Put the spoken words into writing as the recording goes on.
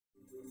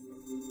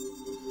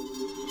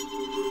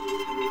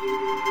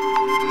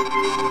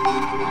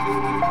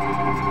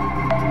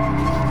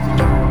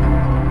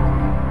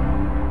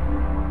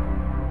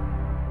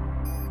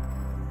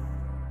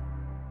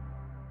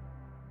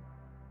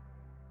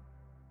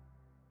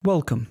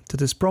Welcome to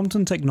this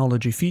Brompton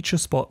Technology Feature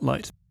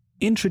Spotlight,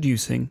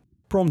 introducing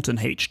Brompton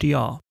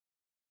HDR.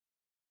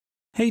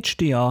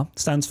 HDR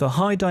stands for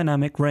High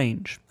Dynamic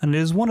Range, and it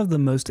is one of the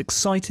most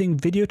exciting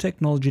video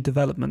technology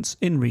developments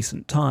in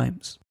recent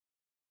times.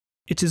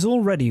 It is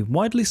already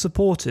widely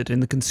supported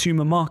in the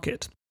consumer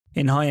market,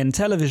 in high-end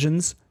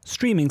televisions,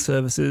 streaming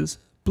services,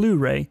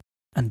 Blu-ray,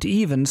 and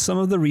even some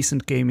of the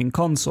recent gaming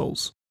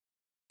consoles.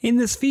 In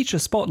this feature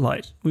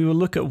spotlight, we will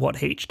look at what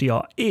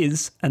HDR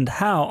is and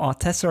how our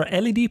Tessera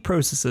LED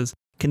processors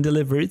can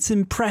deliver its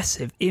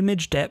impressive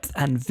image depth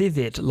and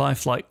vivid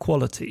lifelike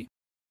quality.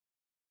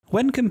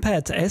 When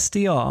compared to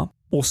SDR,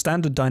 or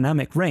standard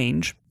dynamic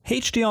range,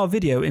 HDR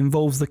video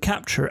involves the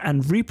capture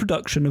and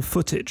reproduction of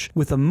footage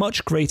with a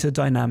much greater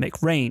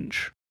dynamic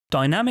range.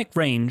 Dynamic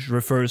range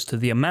refers to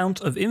the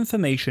amount of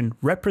information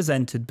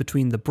represented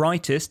between the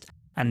brightest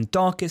and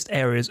darkest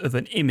areas of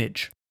an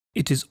image.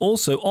 It is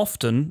also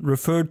often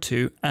referred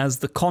to as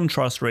the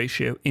contrast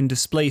ratio in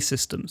display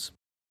systems.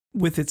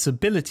 With its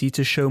ability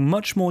to show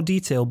much more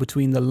detail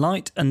between the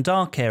light and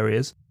dark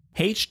areas,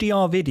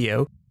 HDR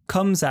video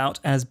comes out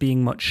as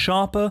being much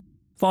sharper,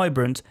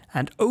 vibrant,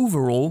 and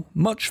overall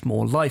much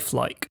more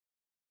lifelike.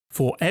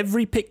 For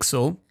every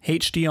pixel,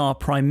 HDR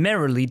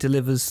primarily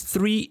delivers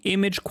 3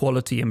 image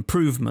quality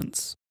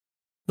improvements.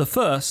 The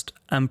first,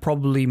 and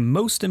probably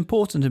most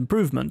important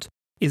improvement,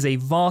 is a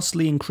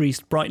vastly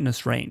increased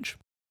brightness range.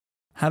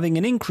 Having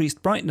an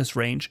increased brightness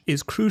range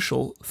is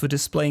crucial for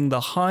displaying the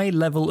high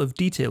level of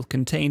detail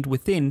contained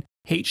within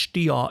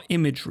HDR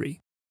imagery.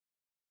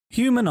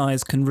 Human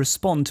eyes can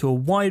respond to a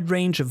wide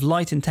range of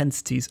light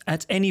intensities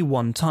at any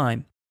one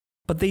time,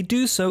 but they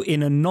do so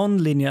in a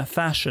non-linear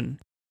fashion.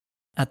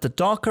 At the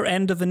darker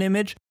end of an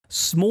image,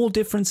 small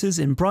differences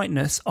in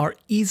brightness are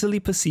easily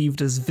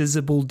perceived as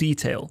visible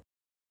detail.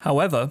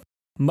 However,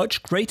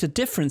 much greater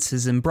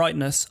differences in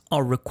brightness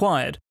are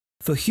required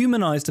for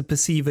human eyes to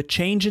perceive a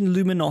change in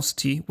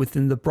luminosity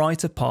within the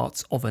brighter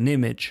parts of an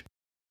image.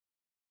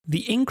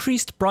 The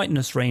increased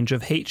brightness range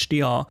of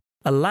HDR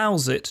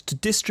allows it to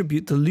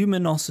distribute the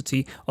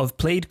luminosity of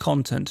played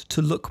content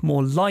to look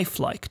more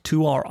lifelike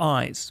to our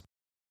eyes.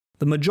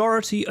 The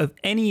majority of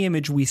any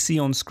image we see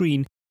on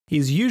screen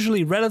is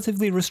usually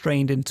relatively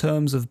restrained in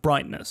terms of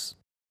brightness.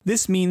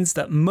 This means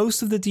that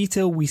most of the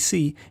detail we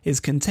see is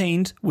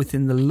contained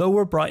within the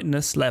lower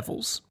brightness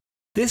levels.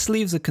 This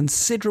leaves a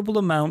considerable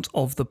amount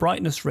of the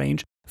brightness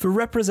range for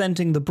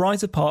representing the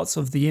brighter parts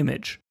of the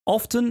image.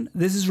 Often,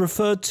 this is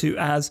referred to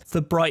as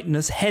the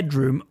brightness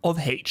headroom of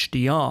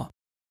HDR.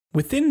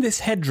 Within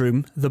this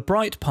headroom, the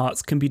bright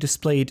parts can be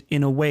displayed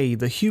in a way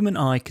the human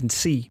eye can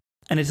see,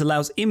 and it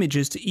allows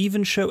images to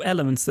even show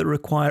elements that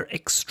require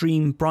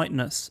extreme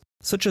brightness,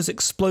 such as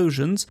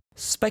explosions,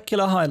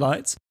 specular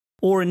highlights,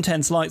 or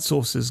intense light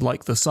sources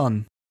like the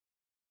sun.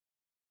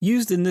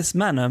 Used in this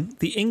manner,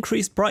 the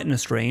increased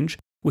brightness range,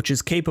 which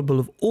is capable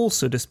of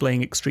also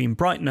displaying extreme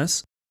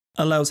brightness,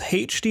 allows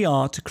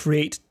HDR to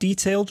create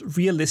detailed,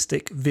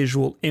 realistic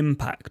visual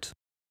impact.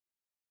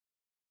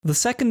 The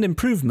second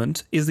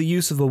improvement is the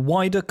use of a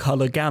wider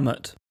color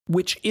gamut,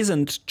 which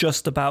isn't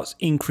just about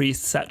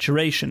increased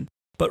saturation,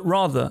 but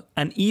rather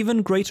an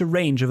even greater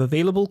range of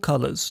available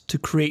colors to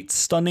create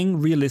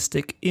stunning,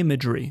 realistic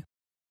imagery.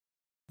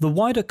 The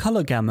wider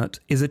color gamut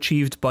is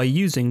achieved by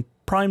using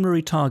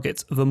primary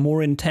targets of a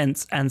more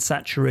intense and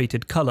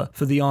saturated color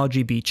for the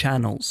RGB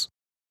channels.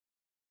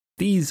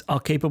 These are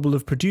capable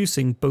of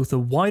producing both a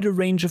wider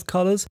range of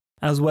colors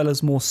as well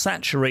as more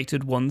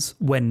saturated ones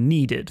when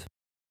needed.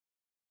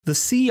 The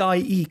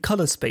CIE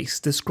color space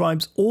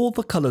describes all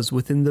the colors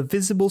within the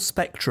visible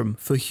spectrum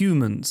for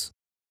humans.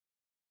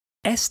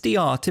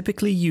 SDR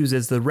typically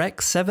uses the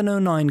Rec.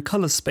 709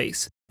 color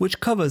space,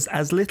 which covers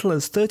as little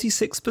as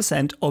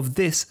 36% of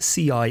this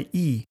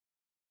CIE.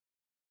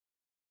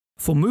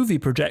 For movie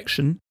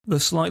projection, the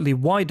slightly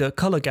wider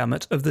color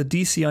gamut of the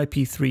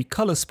DCI-P3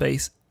 color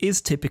space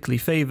is typically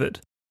favored.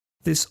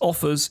 This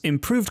offers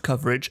improved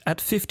coverage at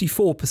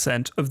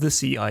 54% of the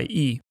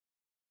CIE.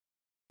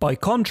 By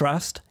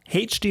contrast,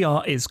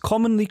 HDR is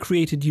commonly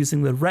created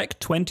using the Rec.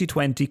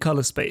 2020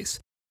 color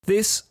space.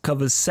 This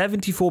covers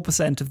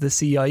 74% of the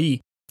CIE,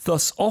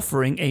 thus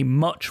offering a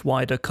much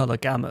wider color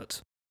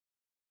gamut.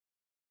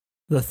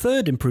 The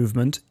third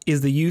improvement is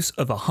the use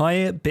of a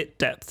higher bit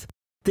depth.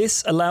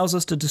 This allows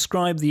us to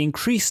describe the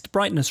increased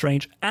brightness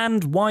range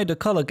and wider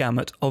color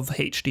gamut of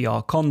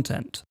HDR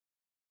content.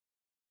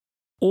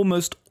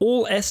 Almost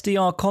all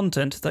SDR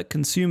content that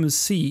consumers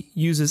see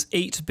uses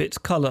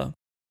 8-bit color,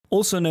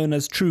 also known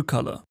as true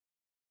color.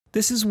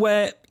 This is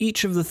where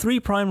each of the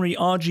 3 primary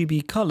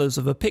RGB colors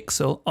of a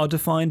pixel are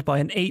defined by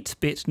an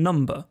 8-bit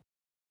number.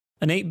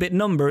 An 8-bit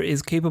number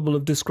is capable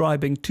of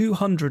describing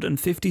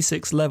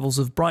 256 levels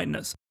of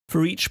brightness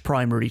for each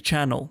primary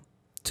channel.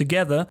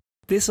 Together,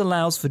 this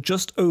allows for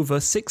just over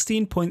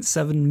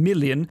 16.7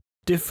 million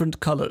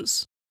different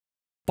colors.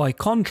 By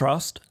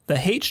contrast, the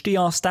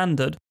HDR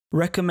standard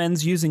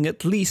recommends using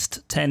at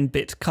least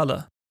 10-bit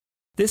color.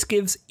 This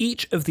gives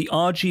each of the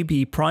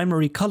RGB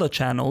primary color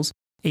channels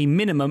a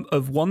minimum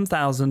of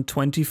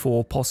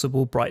 1024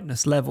 possible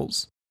brightness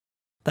levels.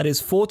 that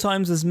is 4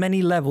 times as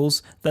many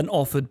levels than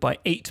offered by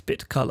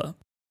 8-bit color.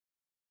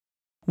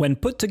 When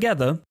put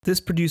together, this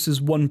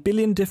produces 1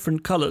 billion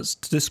different colors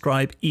to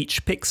describe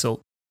each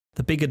pixel.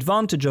 The big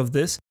advantage of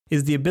this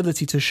is the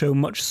ability to show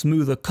much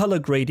smoother color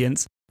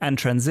gradients and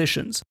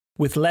transitions,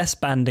 with less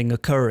banding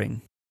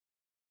occurring.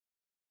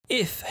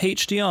 If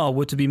HDR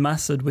were to be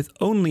mastered with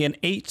only an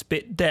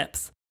 8-bit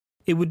depth,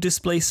 it would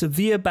display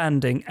severe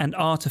banding and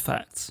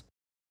artifacts.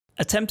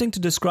 Attempting to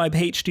describe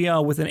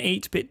HDR with an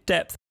 8-bit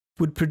depth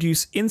would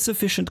produce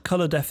insufficient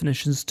color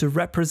definitions to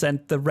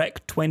represent the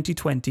Rec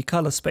 2020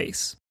 color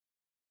space.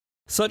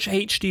 Such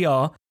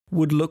HDR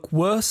would look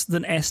worse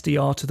than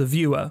SDR to the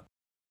viewer.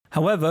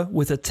 However,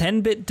 with a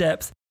 10-bit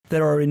depth,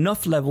 there are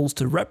enough levels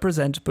to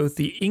represent both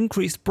the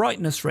increased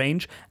brightness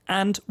range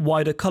and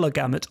wider color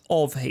gamut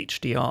of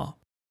HDR.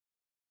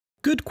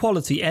 Good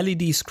quality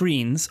LED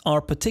screens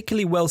are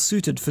particularly well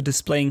suited for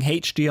displaying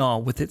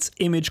HDR with its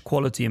image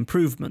quality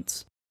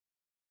improvements.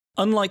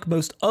 Unlike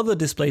most other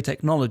display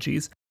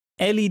technologies,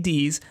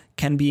 LEDs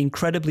can be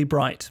incredibly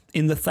bright,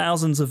 in the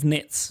thousands of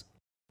nits,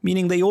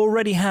 meaning they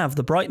already have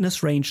the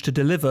brightness range to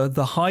deliver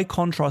the high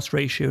contrast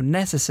ratio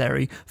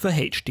necessary for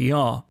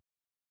HDR.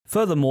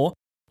 Furthermore,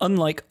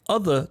 unlike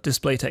other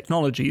display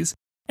technologies,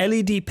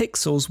 LED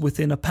pixels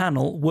within a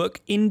panel work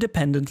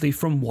independently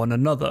from one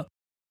another,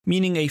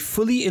 meaning a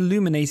fully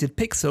illuminated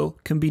pixel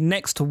can be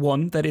next to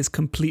one that is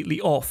completely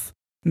off,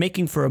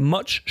 making for a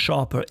much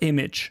sharper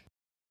image.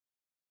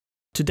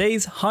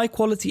 Today's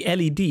high-quality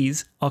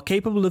LEDs are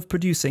capable of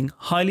producing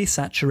highly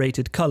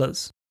saturated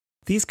colors.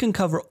 These can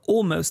cover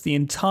almost the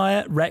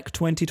entire Rec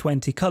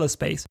 2020 color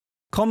space,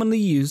 commonly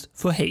used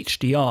for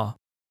HDR.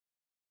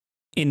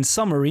 In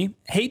summary,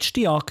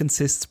 HDR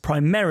consists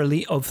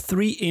primarily of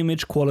 3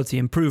 image quality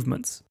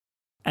improvements: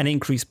 an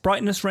increased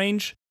brightness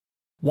range,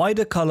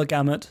 wider color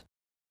gamut,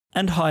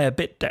 and higher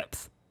bit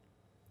depth.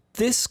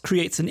 This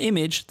creates an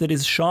image that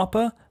is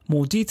sharper,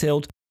 more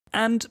detailed,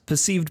 and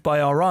perceived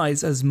by our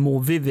eyes as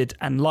more vivid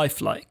and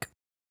lifelike.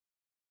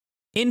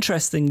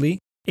 Interestingly,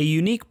 a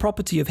unique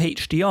property of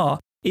HDR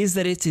is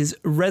that it is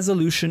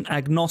resolution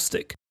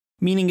agnostic,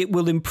 meaning it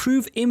will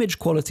improve image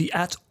quality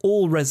at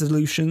all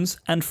resolutions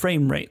and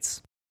frame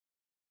rates.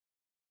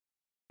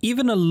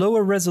 Even a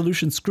lower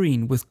resolution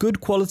screen with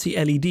good quality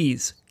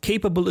LEDs,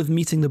 capable of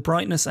meeting the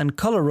brightness and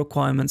color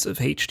requirements of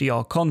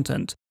HDR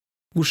content,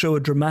 will show a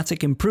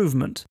dramatic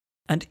improvement,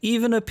 and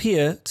even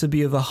appear to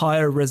be of a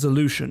higher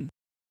resolution.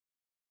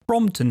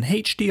 Brompton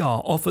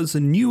HDR offers a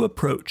new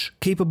approach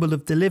capable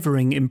of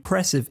delivering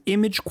impressive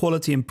image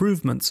quality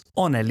improvements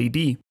on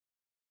LED.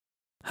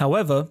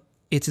 However,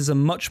 it is a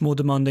much more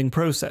demanding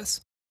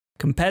process.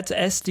 Compared to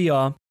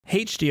SDR,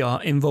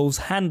 HDR involves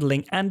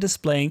handling and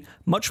displaying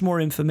much more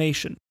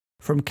information,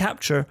 from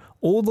capture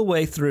all the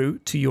way through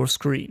to your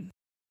screen.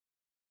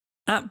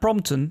 At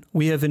Brompton,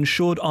 we have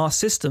ensured our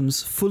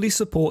systems fully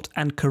support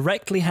and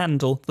correctly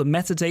handle the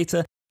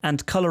metadata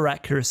and color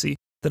accuracy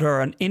that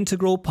are an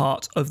integral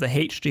part of the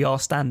HDR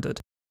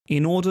standard,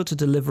 in order to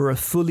deliver a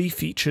fully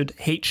featured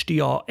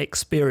HDR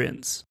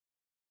experience.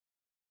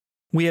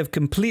 We have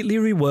completely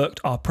reworked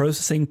our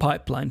processing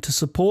pipeline to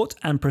support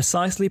and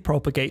precisely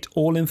propagate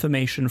all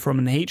information from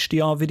an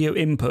HDR video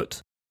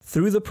input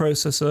through the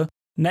processor,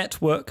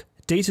 network,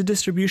 data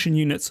distribution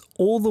units,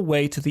 all the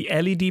way to the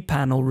LED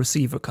panel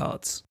receiver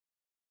cards.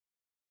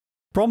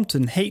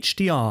 Brompton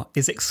HDR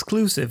is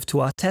exclusive to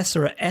our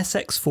Tessera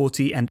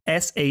SX40 and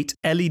S8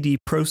 LED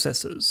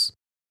processors.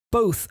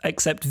 Both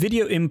accept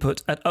video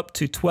input at up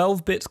to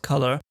 12-bit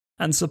color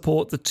and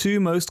support the 2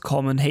 most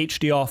common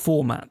HDR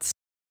formats: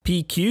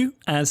 PQ,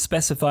 as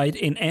specified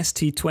in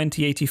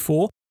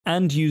ST2084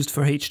 and used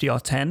for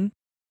HDR10,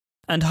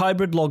 and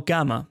hybrid log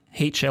gamma,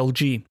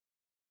 HLG,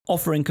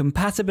 offering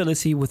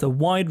compatibility with a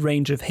wide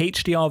range of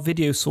HDR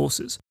video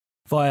sources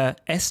via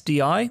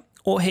SDI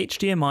or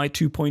HDMI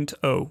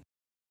 2.0.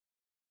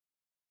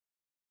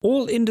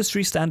 All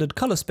industry standard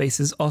color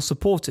spaces are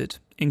supported,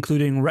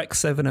 including Rec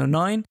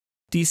 709,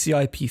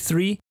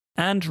 DCI-P3,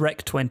 and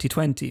Rec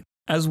 2020,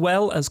 as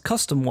well as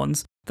custom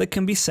ones that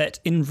can be set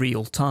in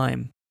real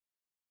time.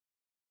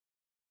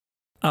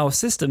 Our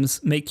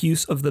systems make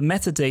use of the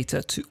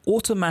metadata to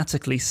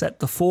automatically set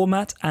the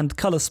format and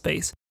color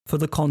space for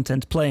the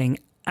content playing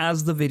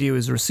as the video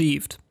is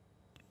received.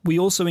 We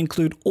also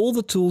include all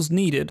the tools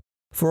needed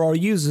for our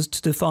users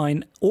to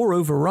define or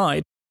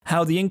override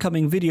how the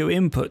incoming video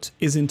input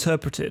is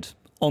interpreted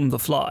on the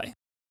fly.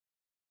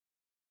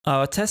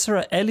 Our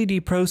Tessera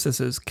LED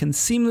processors can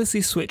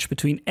seamlessly switch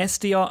between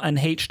SDR and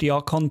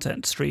HDR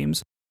content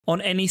streams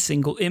on any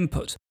single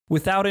input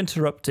without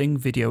interrupting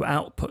video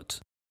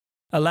output,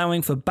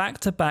 allowing for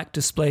back-to-back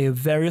display of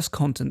various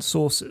content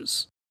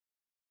sources.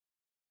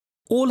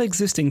 All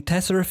existing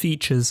Tessera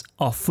features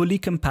are fully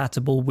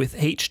compatible with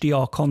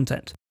HDR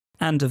content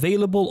and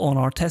available on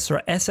our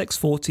Tessera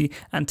SX40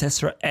 and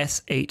Tessera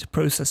S8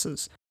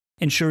 processors,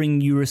 ensuring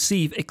you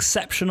receive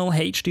exceptional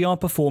HDR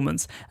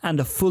performance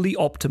and a fully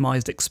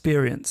optimized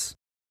experience.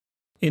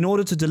 In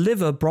order to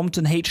deliver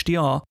Brompton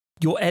HDR,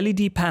 your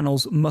LED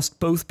panels must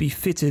both be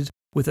fitted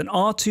with an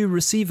R2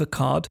 receiver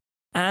card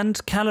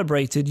and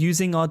calibrated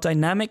using our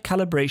dynamic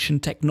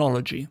calibration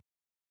technology.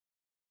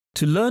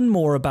 To learn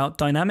more about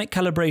dynamic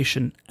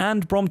calibration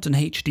and Brompton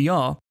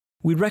HDR,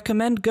 we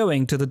recommend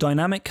going to the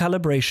Dynamic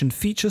Calibration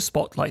Feature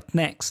Spotlight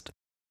next.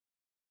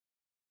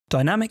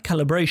 Dynamic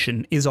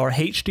calibration is our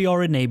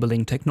HDR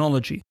enabling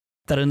technology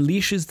that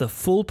unleashes the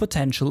full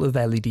potential of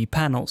LED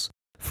panels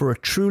for a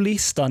truly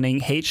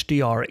stunning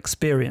HDR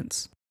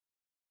experience.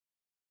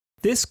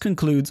 This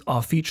concludes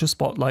our feature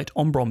spotlight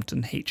on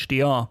Brompton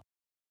HDR.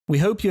 We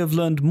hope you have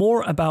learned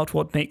more about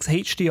what makes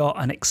HDR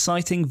an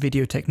exciting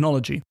video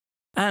technology,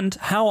 and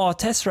how our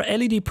Tessera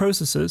LED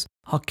processors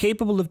are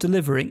capable of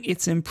delivering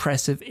its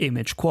impressive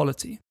image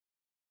quality.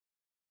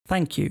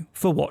 Thank you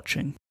for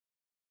watching.